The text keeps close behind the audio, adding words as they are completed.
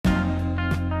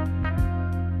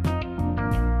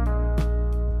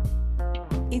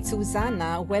it's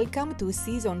Susanna. Welcome to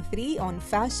Season 3 on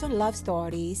Fashion Love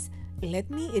Stories. Let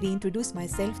me reintroduce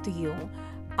myself to you.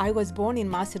 I was born in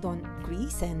Macedon,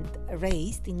 Greece and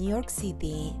raised in New York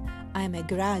City. I'm a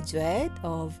graduate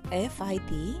of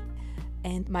FIT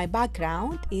and my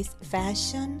background is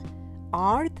fashion,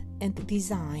 art and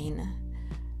design.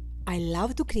 I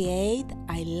love to create,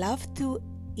 I love to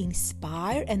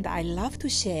inspire and I love to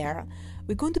share.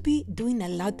 We're going to be doing a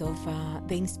lot of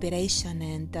the inspiration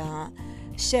and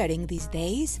sharing these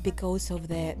days because of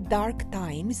the dark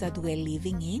times that we're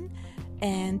living in,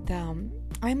 and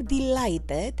I'm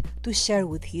delighted to share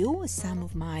with you some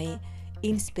of my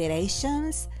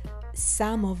inspirations,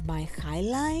 some of my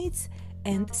highlights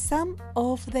and some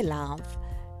of the love.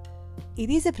 It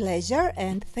is a pleasure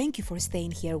and thank you for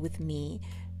staying here with me.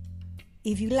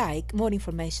 If you like more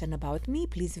information about me,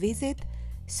 please visit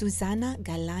Susanna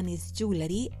Galanis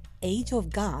Jewelry, Age of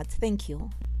Gods. Thank you.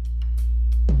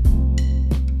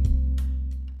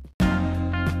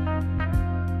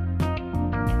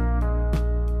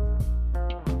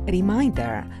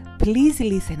 Reminder, please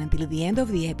listen until the end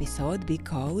of the episode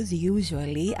because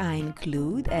usually I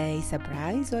include a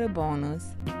surprise or a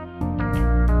bonus.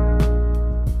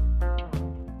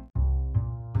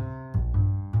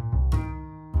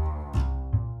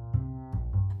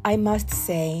 I must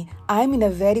say, I'm in a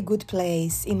very good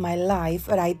place in my life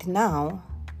right now.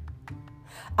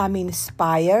 I'm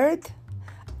inspired,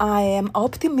 I am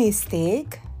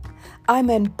optimistic, I'm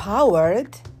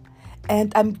empowered,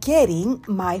 and I'm getting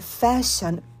my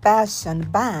fashion passion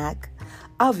back.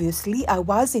 Obviously, I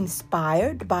was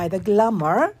inspired by the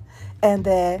glamour and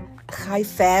the high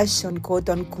fashion,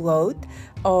 quote-unquote,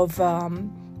 of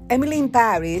Emily in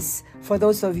Paris. For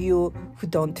those of you who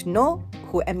don't know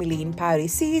who Emily in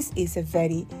Paris is a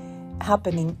very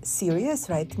happening series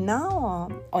right now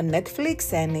on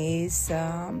Netflix and is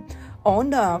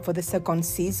on for the second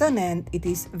season, and it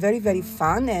is very, very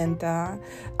fun and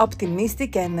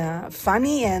optimistic and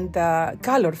funny and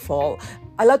colorful.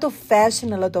 A lot of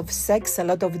fashion, a lot of sex, a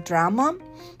lot of drama,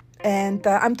 and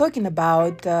I'm talking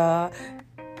about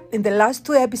in the last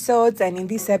 2 episodes and in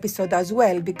this episode as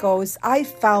well, because I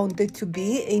found it to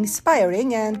be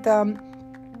inspiring and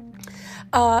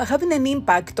having an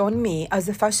impact on me as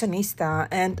a fashionista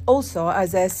and also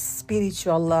as a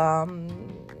spiritual,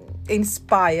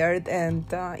 inspired and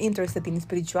interested in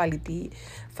spirituality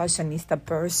fashionista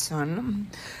person.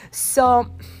 So,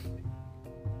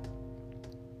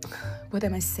 what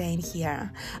am I saying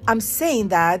here? I'm saying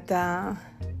that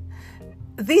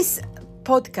this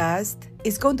podcast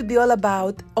is going to be all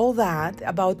about all that,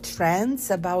 about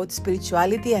trends, about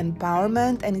spirituality,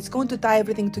 empowerment, and it's going to tie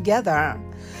everything together.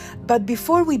 But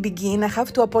before we begin, I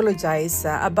have to apologize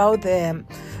about the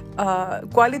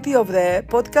quality of the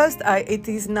podcast. It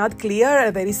is not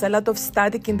clear. There is a lot of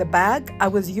static in the back. I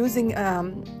was using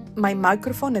my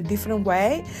microphone a different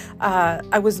way.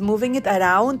 I was moving it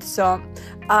around, so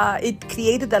it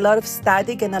created a lot of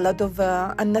static and a lot of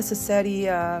unnecessary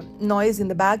noise in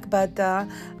the back. But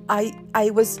I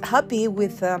was happy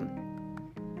with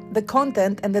the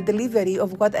content and the delivery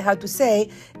of what I had to say.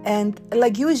 And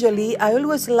like usually, I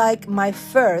always like my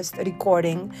first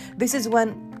recording. This is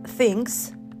when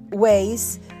things,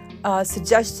 ways,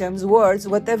 suggestions, words,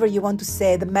 whatever you want to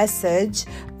say, the message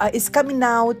is coming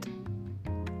out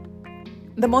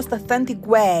the most authentic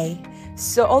way.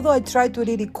 So although I tried to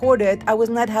re-record it, I was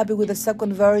not happy with the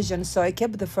second version, so I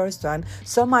kept the first one.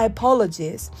 So my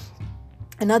apologies.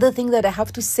 Another thing that I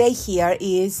have to say here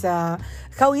is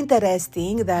how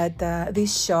interesting that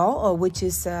this show, which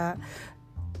is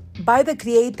by the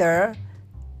creator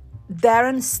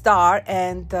Darren Star,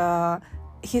 and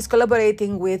he's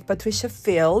collaborating with Patricia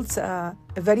Fields, a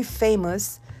very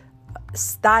famous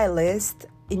stylist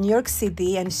in New York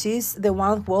City, and she's the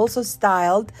one who also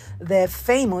styled the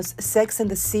famous Sex and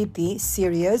the City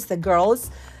series. The girls,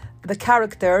 the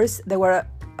characters, they were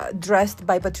dressed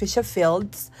by Patricia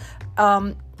Fields.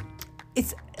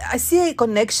 I see a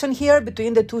connection here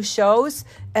between the two shows,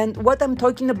 and what I'm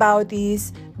talking about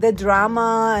is the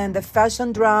drama and the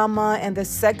fashion drama and the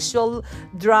sexual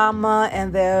drama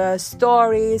and the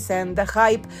stories and the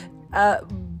hype.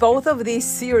 Both of these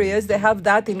series, they have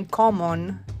that in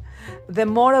common. The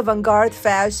more avant-garde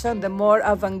fashion, the more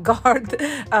avant-garde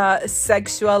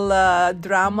sexual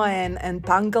drama and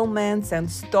entanglements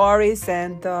and stories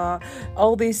and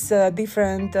all these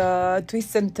different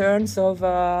twists and turns of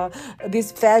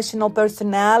these fashionable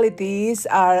personalities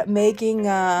are making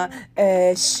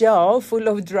a show full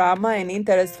of drama and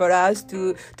interest for us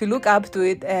to look up to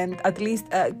it and at least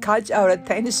catch our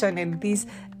attention in these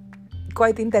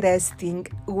quite interesting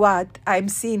what I'm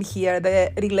seeing here,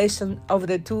 the relation of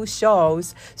the two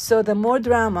shows. So the more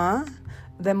drama,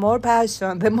 the more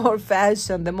passion, the more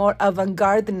fashion, the more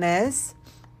avant-gardeness,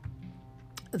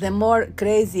 the more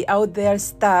crazy out there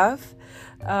stuff,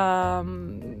 the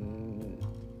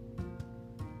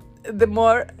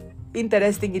more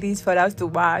interesting it is for us to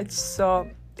watch. So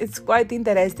it's quite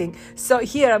interesting. So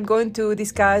here I'm going to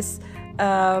discuss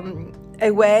a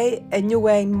new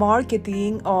way in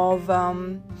marketing of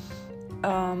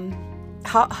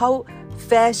how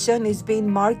fashion is being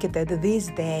marketed these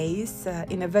days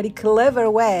in a very clever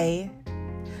way.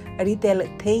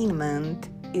 Retailtainment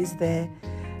is the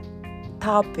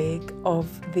topic of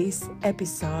this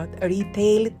episode.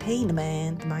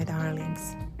 Retailtainment, my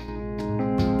darlings.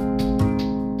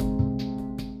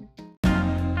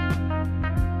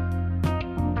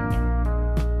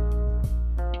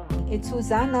 It's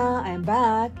Susanna, I'm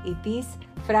back. It is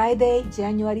Friday,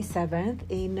 January 7th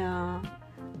in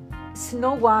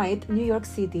Snow White, New York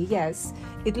City. Yes,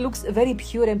 it looks very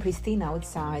pure and pristine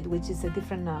outside, which is a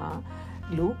different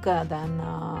look than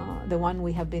the one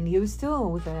we have been used to,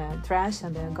 with the trash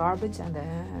and the garbage and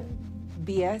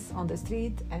the BS on the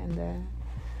street and the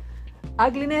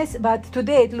ugliness. But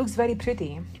today it looks very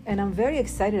pretty, and I'm very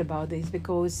excited about this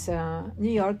because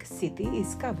New York City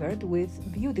is covered with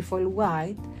beautiful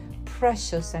white,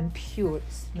 precious and pure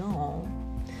snow.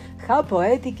 How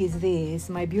poetic is this?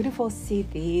 My beautiful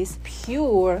city is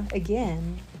pure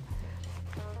again.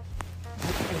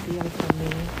 That's ideal for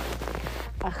me.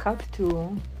 I have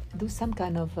to do some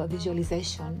kind of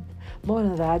visualization, more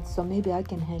than that, so maybe I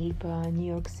can help New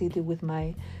York City with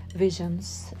my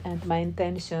visions and my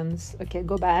intentions. Okay,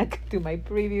 go back to my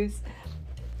previous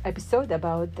episode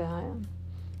about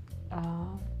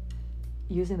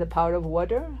using the power of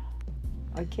water.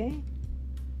 Okay,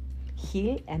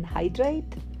 heal and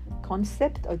hydrate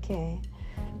concept. Okay,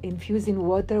 infusing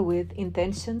water with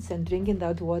intentions and drinking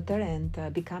that water and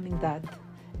becoming that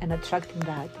and attracting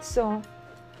that. So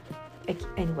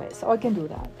anyway, so I can do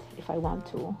that if I want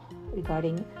to,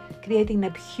 regarding creating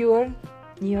a pure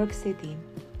New York City.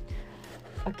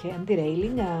 Okay, I'm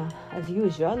derailing as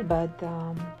usual, but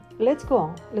let's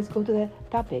go to the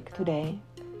topic today: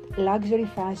 luxury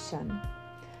fashion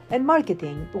and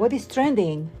marketing. What is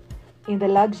trending in the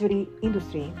luxury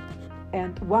industry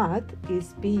and what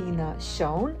is being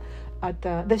shown at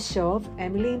the show of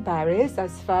Emily in Paris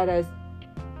as far as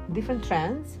different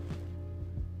trends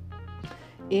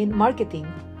in marketing,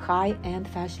 high-end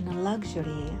fashion and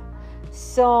luxury.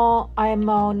 So I'm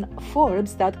on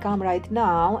Forbes.com right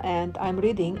now, and I'm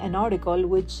reading an article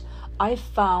which I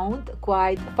found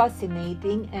quite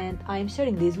fascinating, and I'm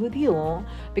sharing this with you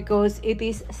because it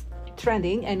is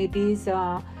trending and it is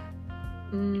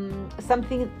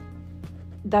something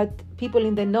that people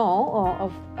in the know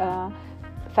of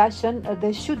fashion,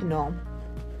 they should know.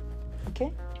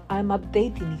 Okay, I'm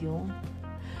updating you.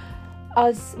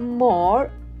 As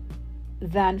more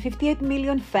than 58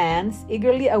 million fans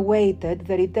eagerly awaited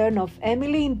the return of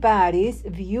Emily in Paris,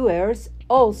 viewers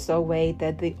also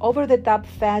awaited the over-the-top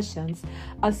fashions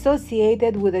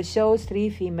associated with the show's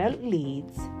three female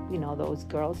leads. You know those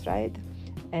girls, right?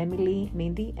 Emily,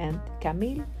 Mindy, and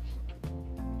Camille.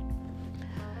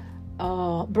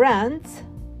 Brands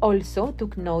also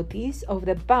took notice of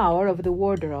the power of the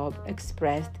wardrobe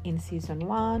expressed in season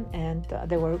 1, and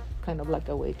they were kind of like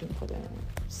waiting for the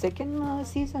second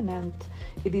season, and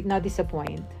it did not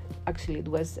disappoint. Actually, it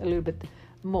was a little bit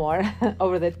more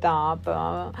over the top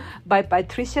by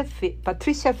Patricia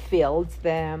Fields,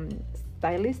 the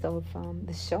stylist of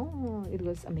the show. It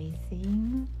was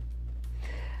amazing,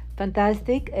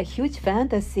 fantastic, a huge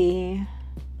fantasy.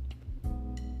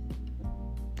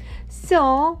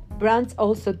 So, brands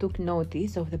also took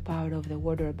notice of the power of the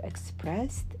wardrobe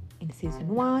expressed in season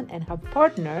 1 and have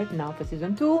partnered now for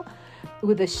season 2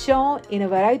 with the show in a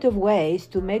variety of ways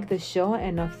to make the show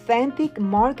an authentic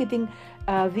marketing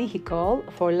vehicle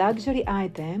for luxury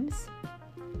items,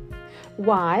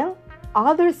 while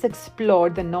others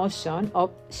explored the notion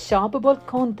of shoppable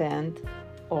content,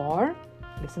 or,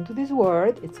 listen to this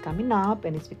word, it's coming up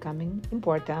and it's becoming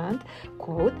important,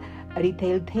 quote,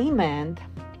 retailtainment.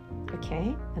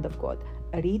 Okay, end of quote.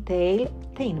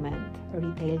 Retailtainment,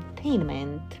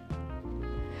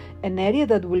 an area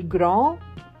that will grow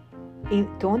in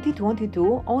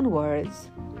 2022 onwards.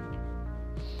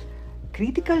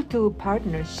 Critical to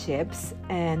partnerships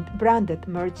and branded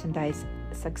merchandise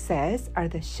success are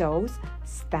the show's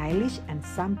stylish and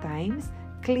sometimes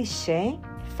cliché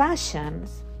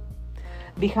fashions.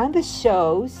 Behind the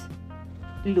show's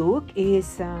look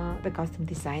is the costume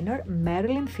designer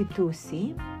Marilyn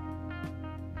Fitoussi.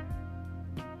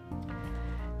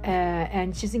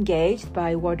 And she's engaged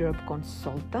by wardrobe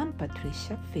consultant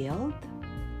Patricia Field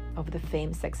of the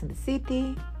famed Sex and the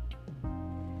City,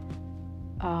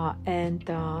 and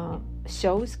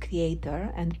show's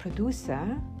creator and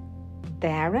producer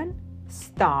Darren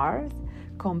Star's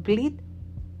Complete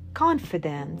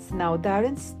Confidence. Now,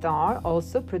 Darren Star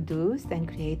also produced and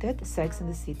created Sex and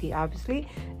the City, obviously,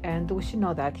 and we should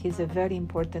know that he's a very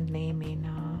important name in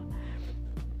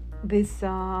this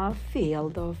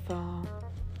field of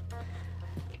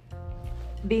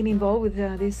being involved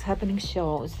with these happening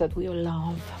shows that we all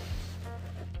love.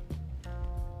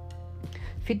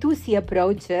 Fitoussi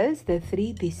approaches the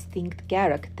three distinct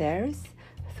characters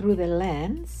through the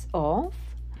lens of,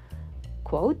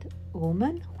 quote,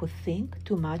 women who think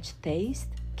too much taste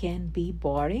can be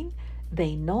boring.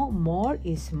 They know more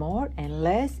is more and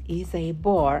less is a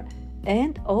bore,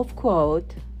 end of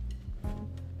quote.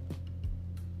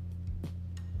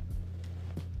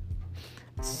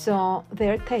 So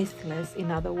they're tasteless,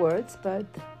 in other words, but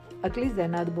at least they're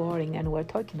not boring, and we're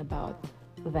talking about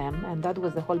them. And that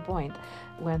was the whole point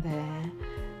when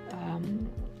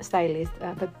the stylist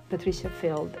Patricia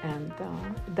Field and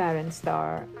Darren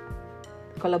Star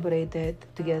collaborated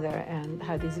together and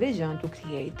had this vision to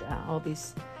create all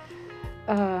these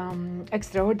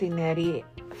extraordinary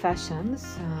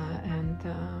fashions and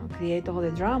create all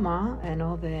the drama and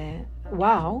all the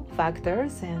wow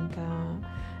factors and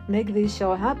make this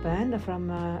show happen from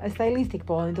a stylistic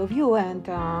point of view, and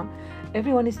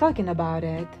everyone is talking about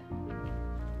it.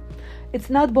 It's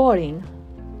not boring.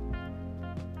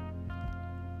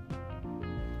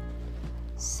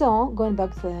 So, going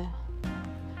back to the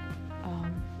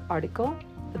article,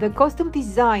 the costume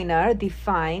designer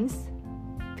defines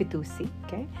Fitoussi,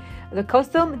 okay? The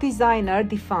costume designer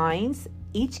defines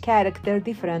each character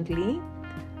differently,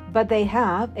 but they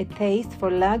have a taste for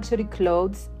luxury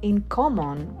clothes in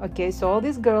common. Okay, so all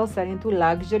these girls are into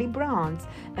luxury brands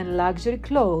and luxury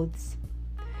clothes.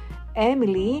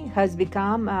 Emily has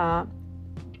become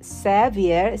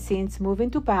savvier since moving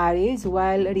to Paris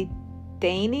while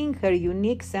retaining her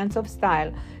unique sense of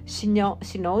style. She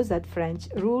knows that French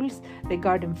rules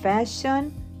regarding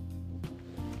fashion.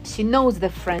 She knows the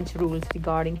French rules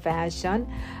regarding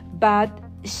fashion, but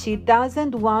she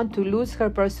doesn't want to lose her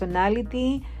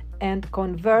personality and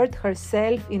convert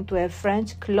herself into a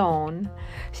French clone.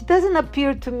 She doesn't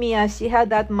appear to me as she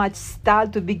had that much style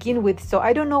to begin with, so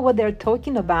I don't know what they're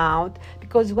talking about,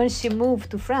 because when she moved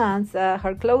to France,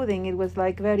 her clothing, it was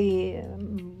like very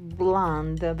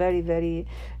bland, very, very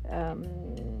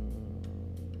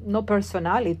no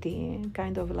personality,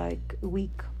 kind of like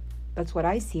weak. That's what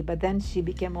I see. But then she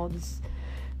became all this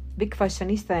big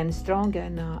fashionista and strong,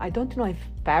 and I don't know if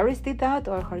Paris did that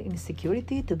or her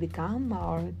insecurity to become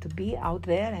or to be out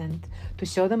there and to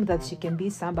show them that she can be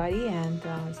somebody and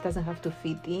she doesn't have to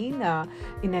fit in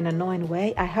an annoying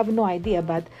way. I have no idea,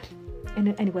 but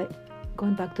anyway,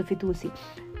 going back to Fitoussi,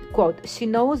 quote, she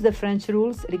knows the French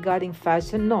rules regarding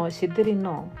fashion. No, she didn't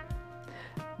know,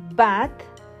 but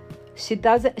she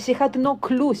had no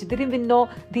clue. She didn't even know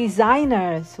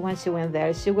designers when she went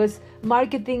there. She was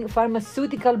marketing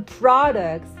pharmaceutical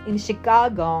products in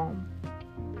Chicago.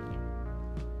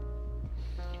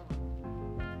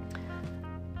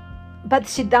 But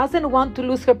she doesn't want to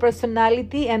lose her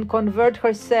personality and convert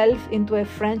herself into a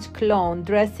French clone,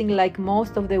 dressing like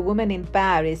most of the women in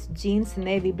Paris: jeans,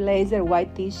 navy blazer,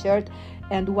 white t-shirt,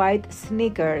 and white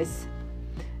sneakers.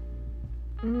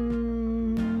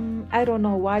 I don't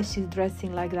know why she's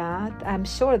dressing like that. I'm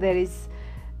sure there is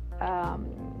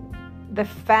the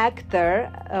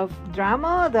factor of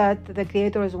drama that the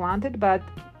creators wanted, but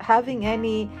having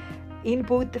any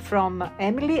input from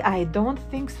Emily, I don't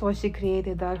think so. She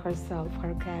created that herself,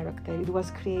 her character. It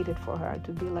was created for her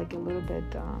to be like a little bit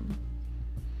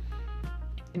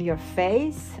in your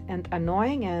face and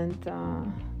annoying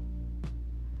and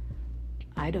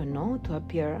I don't know, to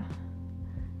appear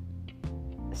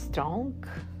strong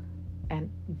and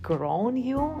grown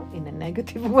you in a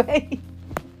negative way.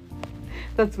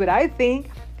 That's what I think.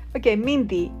 Okay,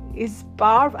 Mindy is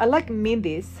powerful. I like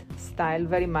Mindy's style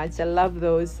very much. I love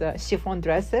those chiffon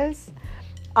dresses.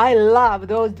 I love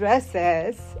those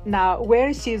dresses. Now,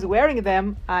 where she's wearing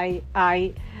them,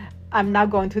 I'm not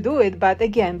going to do it. But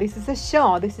again, this is a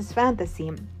show. This is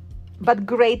fantasy. But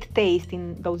great taste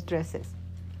in those dresses.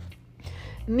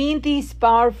 Mindy is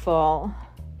powerful,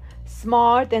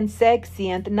 smart and sexy,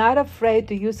 and not afraid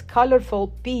to use colorful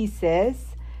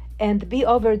pieces and be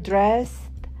overdressed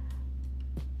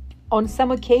on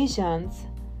some occasions.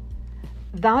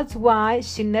 That's why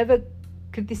she never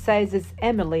criticizes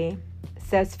Emily,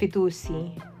 says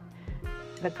Fitoussi,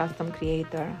 the custom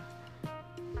creator.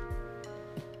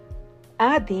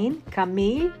 adding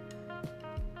Camille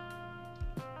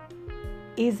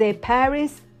is a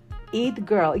Paris it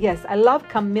girl. Yes, I love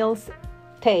Camille's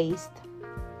taste.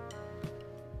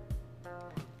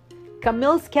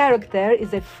 Camille's character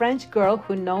is a French girl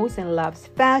who knows and loves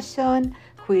fashion,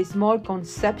 who is more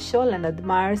conceptual and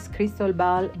admires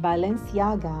Cristobal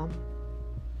Balenciaga.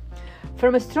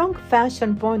 From a strong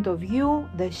fashion point of view,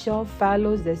 the show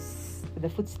follows the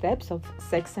footsteps of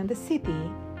Sex and the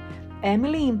City.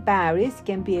 Emily in Paris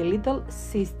can be a little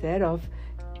sister of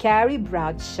Carrie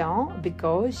Bradshaw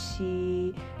because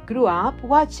she grew up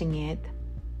watching it.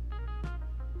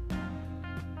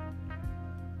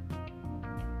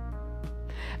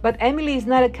 But Emily is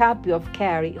not a copy of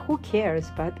Carrie. Who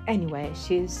cares? But anyway,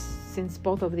 since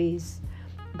both of these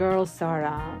girls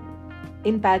are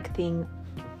impacting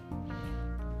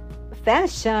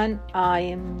fashion, I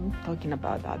am talking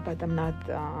about that, but I'm not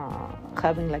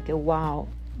having like a wow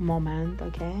moment,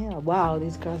 okay? Wow,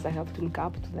 these girls, I have to look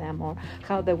up to them, or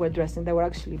how they were dressing. They were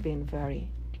actually being very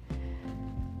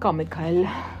comical,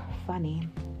 funny,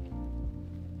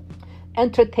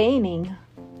 entertaining.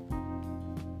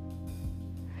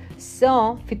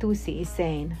 So, Fitoussi is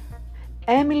saying,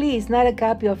 Emily is not a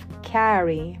copy of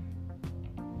Carrie.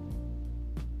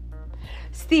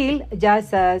 Still,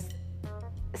 just as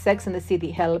Sex and the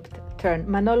City helped turn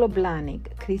Manolo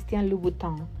Blahnik, Christian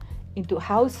Louboutin into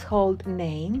household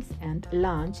names and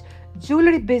launch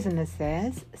jewelry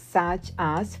businesses such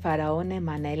as Faraone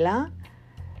Manela,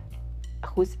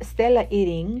 whose Stella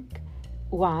earring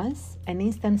was an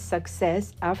instant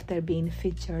success after being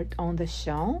featured on the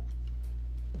show.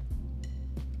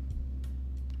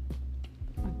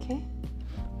 Okay.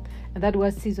 And that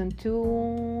was season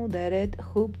 2, the red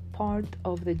hoop part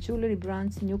of the jewelry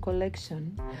brand's new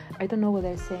collection. I don't know what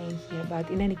they're saying here, but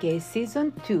in any case,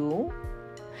 season 2.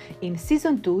 In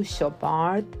season 2,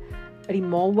 Chopard,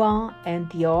 Rimowa, and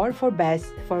Dior for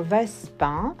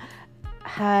Vespa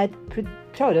had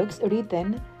products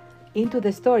written into the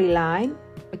storyline.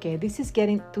 Okay, this is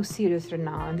getting too serious right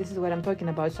now, and this is what I'm talking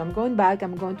about. So I'm going back.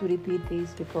 I'm going to repeat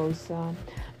this because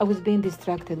I was being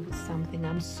distracted with something.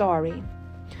 I'm sorry.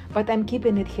 But I'm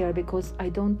keeping it here because I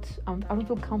don't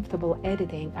feel comfortable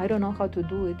editing. I don't know how to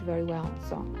do it very well.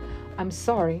 So I'm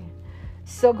sorry.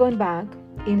 So going back,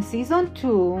 in season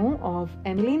 2 of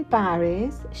Emily in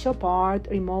Paris, Chopard,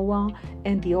 Rimowa,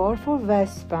 and Dior for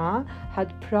Vespa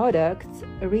had products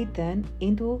written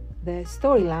into the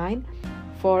storyline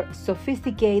for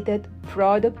sophisticated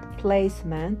product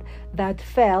placement that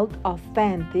felt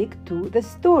authentic to the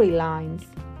storylines.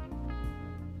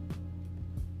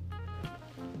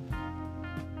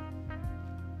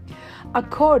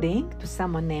 According to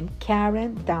someone named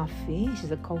Karen Duffy,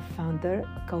 she's a co-founder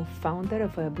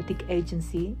of a boutique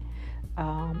agency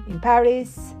in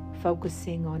Paris,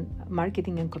 focusing on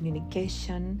marketing and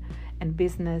communication and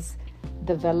business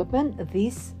development.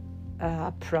 This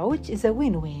approach is a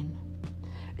win-win.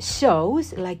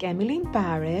 Shows like Emily in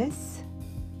Paris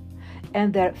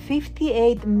and their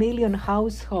 58 million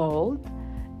household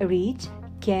reach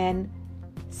can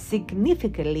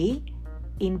significantly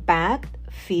impact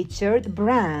featured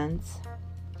brands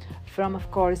from, of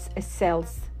course, a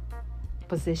sales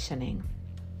positioning.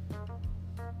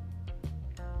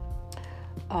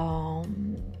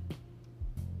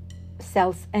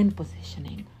 Sales and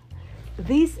positioning.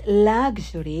 These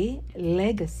luxury,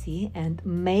 legacy, and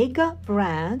mega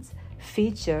brands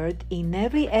featured in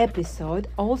every episode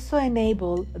also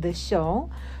enable the show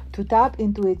to tap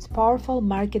into its powerful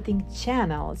marketing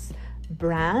channels.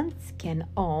 Brands can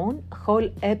own whole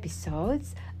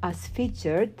episodes as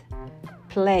featured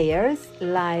players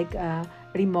like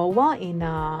Rimowa in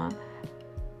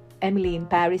Emily in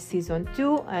Paris season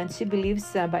 2, and she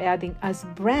believes by adding, as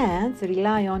brands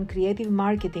rely on creative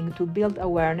marketing to build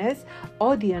awareness,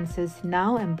 audiences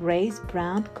now embrace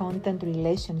brand content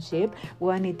relationship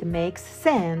when it makes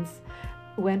sense.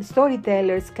 When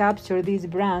storytellers capture these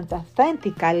brands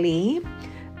authentically,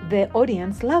 the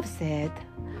audience loves it.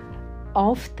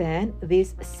 Often,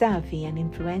 these savvy and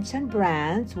influential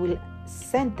brands will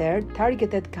center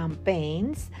targeted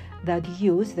campaigns that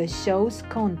use the show's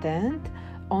content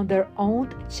on their own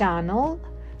channels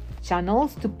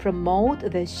to promote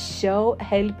the show,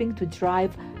 helping to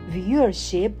drive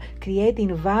viewership,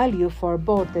 creating value for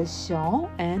both the show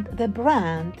and the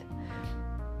brand.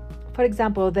 For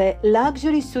example, the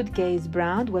luxury suitcase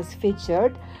brand was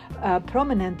featured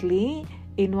prominently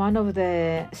in one of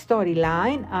the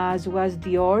storyline, as was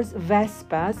Dior's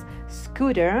Vespa's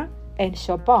scooter and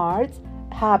Chopard's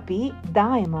Happy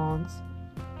Diamonds.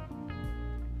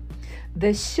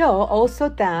 The show also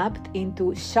tapped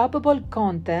into shoppable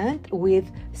content with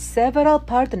several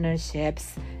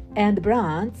partnerships And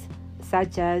brands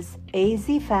such as AZ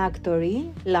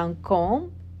Factory,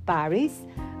 Lancôme, Paris,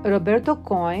 Roberto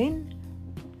Coin,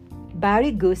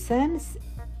 Barry Goossens,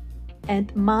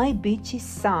 and My Beachy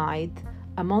Side,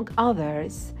 among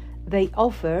others. They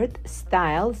offered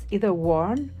styles either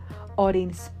worn or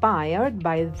inspired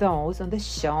by those on the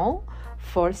show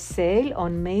for sale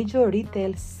on major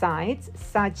retail sites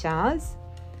such as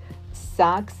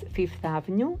Saks Fifth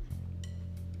Avenue,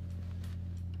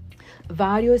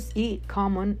 various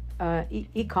e-com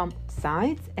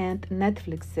sites, and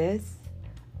Netflix's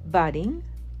budding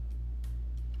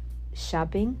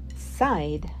shopping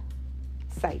site.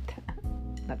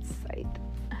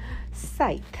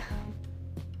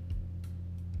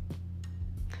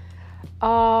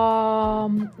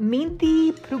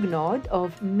 Minty Prugnod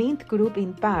of Mint Group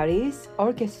in Paris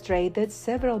orchestrated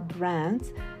several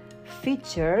brands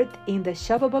featured in the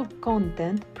shoppable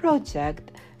content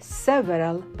project.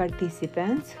 Several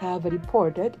participants have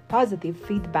reported positive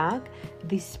feedback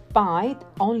despite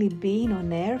only being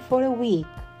on air for a week.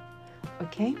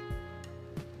 Okay?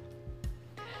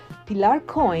 Pilar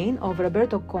Coin of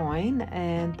Roberto Coin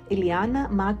and Iliana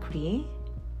Macri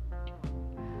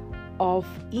of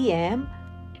EM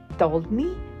told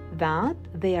me that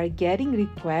they are getting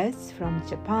requests from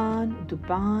Japan,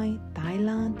 Dubai,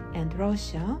 Thailand, and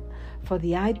Russia for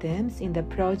the items in the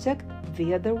project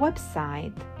via their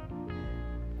website,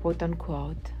 quote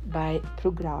unquote, by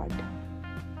Prugnod.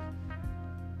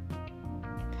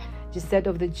 Just said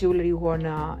of the jewelry worn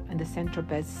in the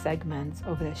Saint-Tropez segments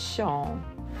of the show.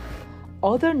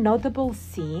 Other notable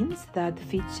scenes that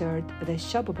featured the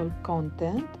shoppable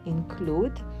content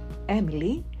include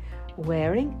Emily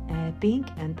wearing a pink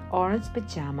and orange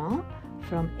pajama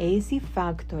from AZ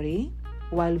Factory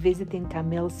while visiting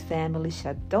Camille's family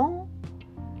chateau,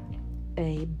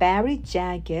 a Barry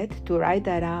jacket to ride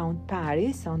around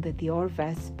Paris on the Dior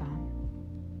Vespa.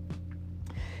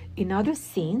 In other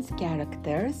scenes,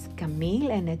 characters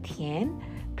Camille and Etienne,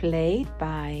 played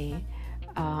by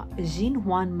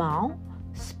Jean-Juan Mao,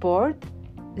 sport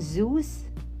Zeus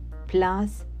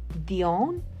plus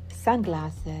Dion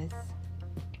sunglasses.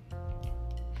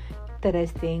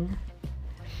 Interesting.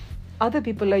 Other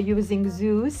people are using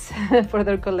Zeus for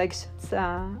their collections.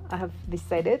 I have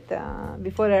decided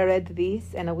before I read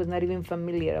this, and I was not even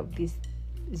familiar of these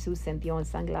Zeus and Dion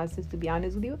sunglasses, to be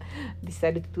honest with you,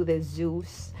 decided to do the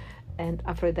Zeus and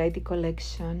Aphrodite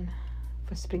collection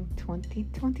for spring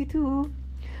 2022.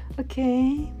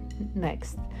 Okay,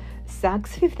 next. Saks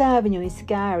Fifth Avenue is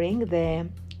carrying the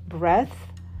breadth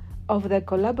of the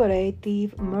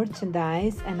collaborative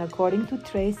merchandise, and according to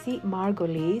Tracy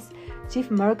Margolis, Chief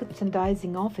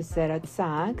Merchandising Officer at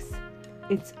Saks,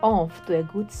 it's off to a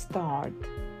good start.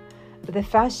 The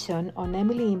fashion on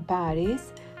Emily in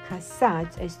Paris has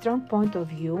such a strong point of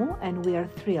view, and we are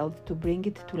thrilled to bring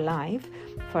it to life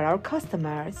for our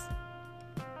customers.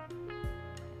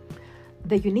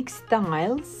 The unique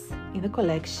styles in the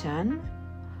collection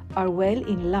are well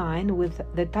in line with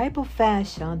the type of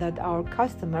fashion that our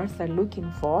customers are looking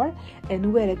for,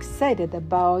 and we're excited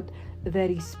about the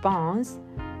response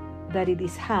that it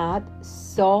has had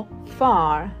so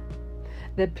far.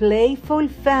 The playful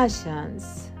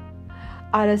fashions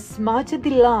are as much a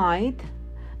delight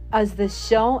as the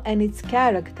show and its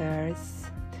characters.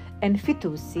 And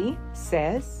Fitoussi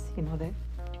says, the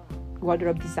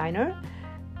wardrobe designer,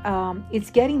 it's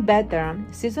getting better.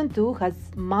 Season 2 has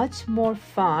much more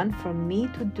fun for me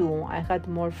to do. I had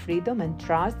more freedom and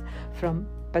trust from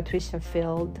Patricia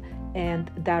Field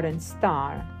and Darren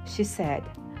Star, she said.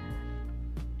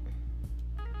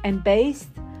 And based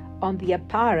on the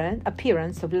apparent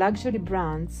appearance of luxury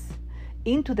brands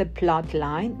into the plot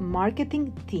line,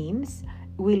 marketing teams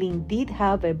will indeed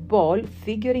have a ball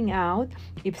figuring out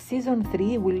if Season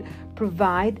 3 will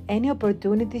provide any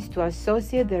opportunities to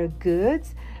associate their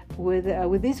goods with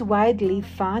this widely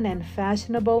fun and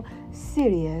fashionable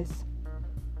series.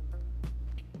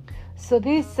 So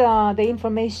this, the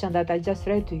information that I just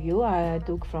read to you, I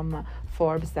took from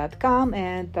Forbes.com,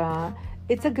 and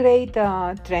it's a great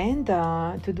trend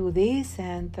to do this,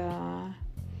 and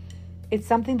it's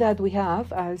something that we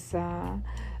have as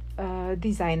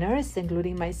designers,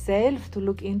 including myself, to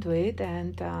look into it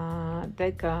and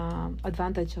take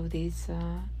advantage of this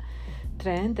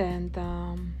trend and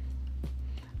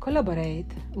collaborate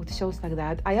with shows like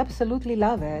that. I absolutely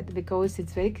love it because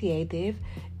it's very creative.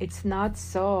 It's not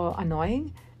so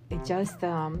annoying. It just,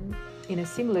 in a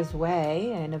seamless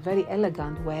way, in a very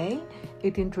elegant way,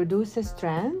 it introduces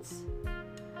trends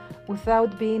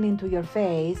without being into your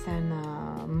face and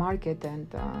market and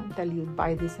tell you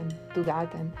buy this and do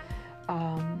that. And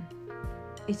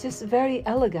it's just very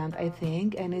elegant, I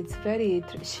think, and it's very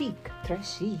chic, très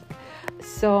chic.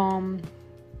 So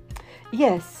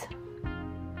yes,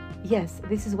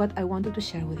 this is what I wanted to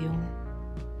share with you.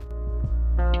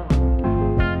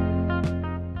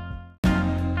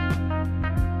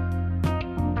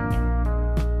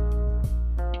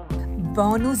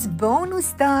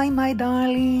 Bonus time, my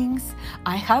darlings.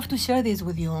 I have to share this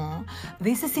with you.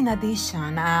 This is in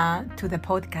addition to the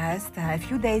podcast. A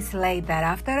few days later,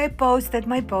 after I posted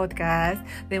my podcast,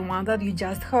 the one that you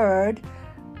just heard,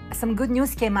 some good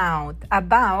news came out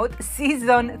about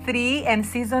season 3 and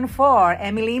season 4,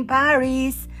 Emily in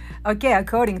Paris. Okay,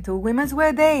 according to Women's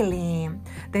Wear Daily.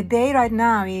 The day right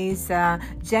now is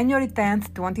January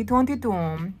 10th,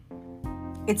 2022.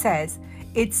 It says,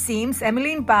 it seems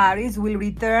Emily in Paris will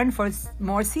return for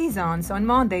more seasons. On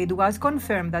Monday, it was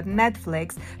confirmed that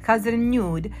Netflix has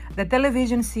renewed the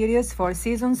television series for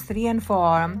seasons 3 and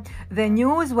 4. The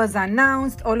news was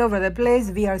announced all over the place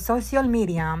via social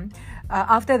media.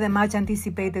 After the much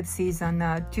anticipated season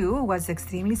 2 was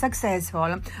extremely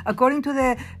successful. According to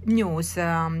the news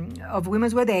of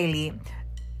Women's Wear Daily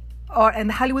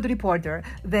and Hollywood Reporter,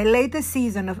 the latest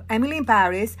season of Emily in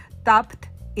Paris topped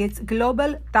its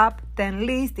global top 10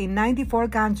 list in 94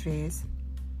 countries.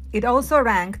 It also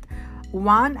ranked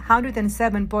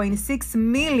 107.6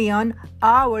 million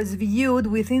hours viewed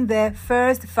within the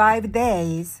first 5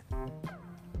 days.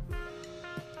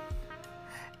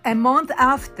 A month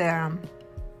after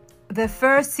the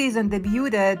first season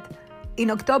debuted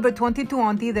in October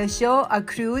 2020, the show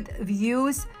accrued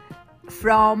views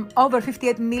from over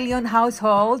 58 million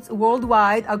households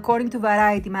worldwide, according to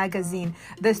Variety magazine.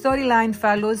 The storyline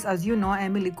follows, as you know,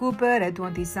 Emily Cooper, a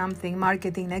 20-something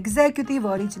marketing executive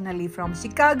originally from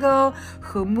Chicago,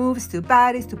 who moves to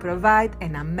Paris to provide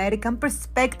an American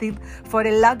perspective for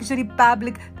a luxury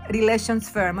public relations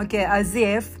firm. Okay, as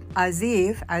if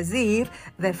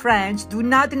the French do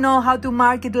not know how to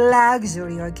market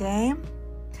luxury, okay?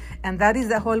 And that is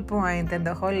the whole point and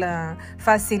the whole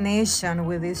fascination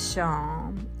with this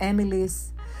show.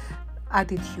 Emily's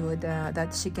attitude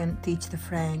that she can teach the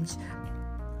French.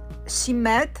 She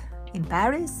met in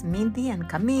Paris Minty and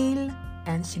Camille,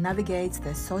 and she navigates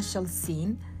the social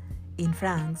scene in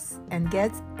France and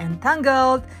gets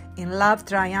entangled in love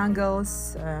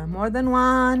triangles, more than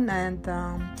one, and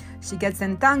she gets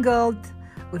entangled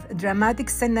with dramatic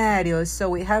scenarios. So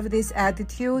we have this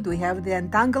attitude, we have the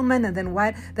entanglement, and then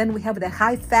we have the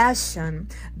high fashion.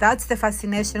 That's the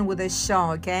fascination with the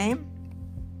show, okay?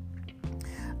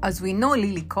 As we know,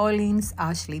 Lily Collins,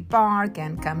 Ashley Park,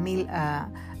 and Camille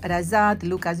Razat,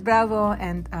 Lucas Bravo,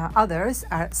 and others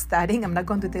are starring. I'm not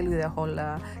going to tell you the whole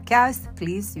cast.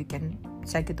 Please, you can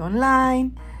check it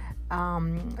online.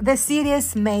 The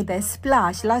series made a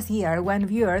splash last year when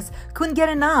viewers couldn't get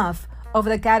enough of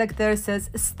the characters'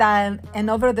 style and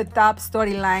over-the-top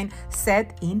storyline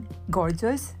set in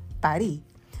gorgeous Paris.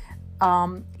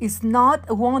 It's not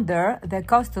a wonder the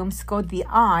costumes caught the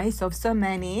eyes of so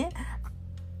many,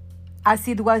 as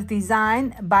it was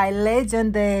designed by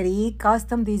legendary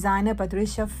costume designer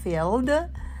Patricia Field,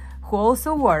 who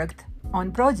also worked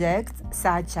on projects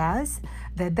such as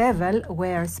The Devil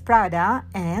Wears Prada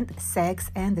and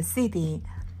Sex and the City.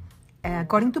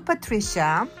 According to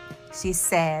Patricia, she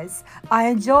says, I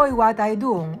enjoy what I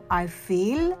do. I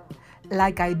feel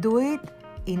like I do it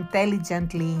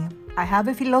intelligently. I have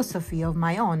a philosophy of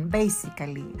my own,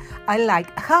 basically. I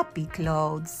like happy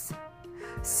clothes.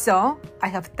 So I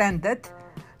have tended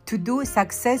to do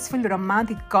successful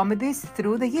romantic comedies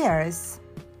through the years.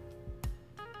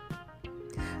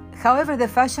 However, the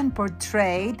fashion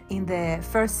portrayed in the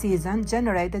first season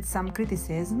generated some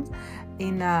criticism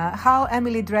in how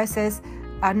Emily dresses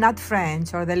are not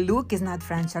French, or the look is not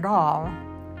French at all.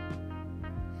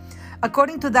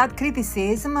 According to that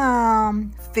criticism,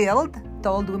 Field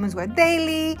told Women's Wear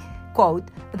Daily,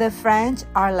 quote, the French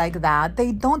are like that.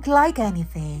 They don't like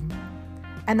anything.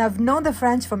 And I've known the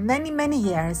French for many, many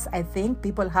years. I think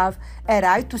people have a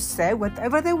right to say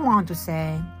whatever they want to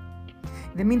say.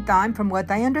 In the meantime, from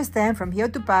what I understand from here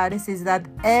to Paris is that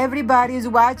everybody is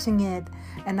watching it.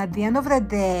 And at the end of the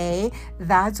day,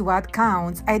 that's what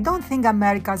counts. I don't think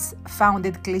Americans found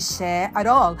it cliché at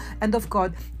all. And of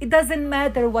course, it doesn't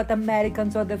matter what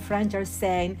Americans or the French are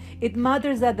saying. It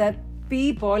matters that the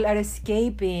people are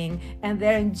escaping and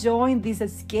they're enjoying this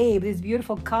escape, this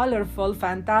beautiful, colorful,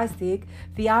 fantastic,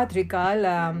 theatrical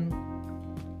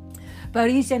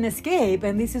Parisian escape.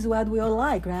 And this is what we all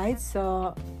like, right?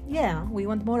 So yeah, we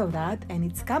want more of that, and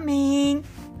it's coming.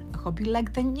 I hope you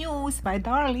like the news, my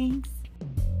darlings.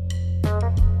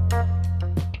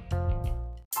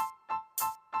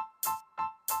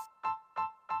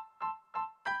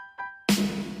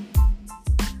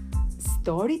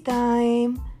 story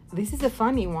time. This is a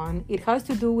funny one. It has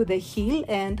to do with the Heal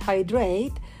and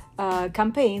Hydrate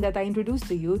campaign that I introduced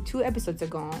to you 2 episodes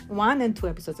ago, 1 and 2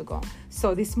 episodes ago.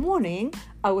 So this morning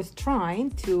I was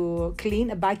trying to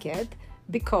clean a bucket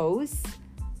because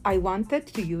I wanted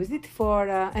to use it for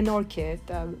an orchid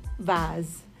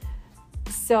vase.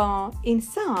 So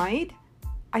inside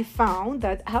I found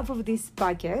that half of this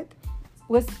bucket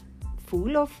was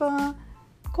full of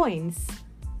coins,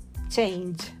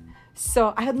 change.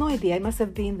 So I had no idea. It must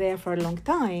have been there for a long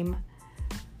time.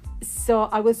 So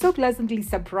I was so pleasantly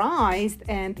surprised,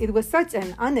 and it was such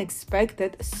an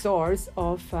unexpected source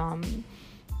of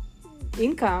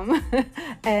income.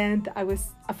 And I was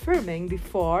affirming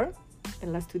before, the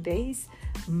last 2 days,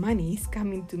 money is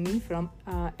coming to me from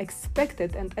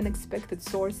expected and unexpected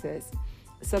sources.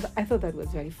 So I thought that was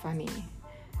very funny.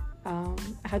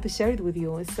 I had to share it with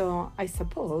you. So I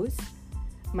suppose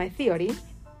my theory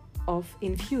of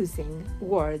infusing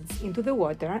words into the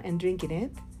water and drinking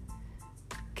it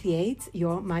creates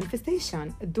your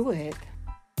manifestation. Do it.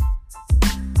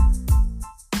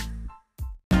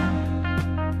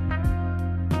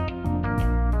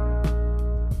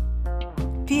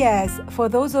 P.S. For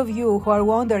those of you who are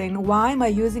wondering why am I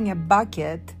using a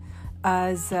bucket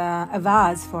as a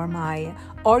vase for my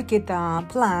orchid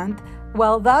plant,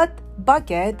 well, that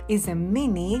bucket is a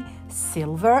mini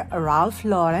silver Ralph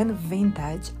Lauren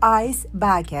vintage ice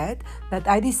bucket that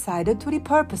I decided to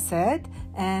repurpose it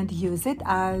and use it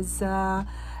as a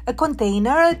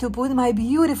container to put my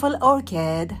beautiful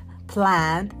orchid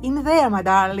plant in there, my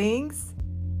darlings.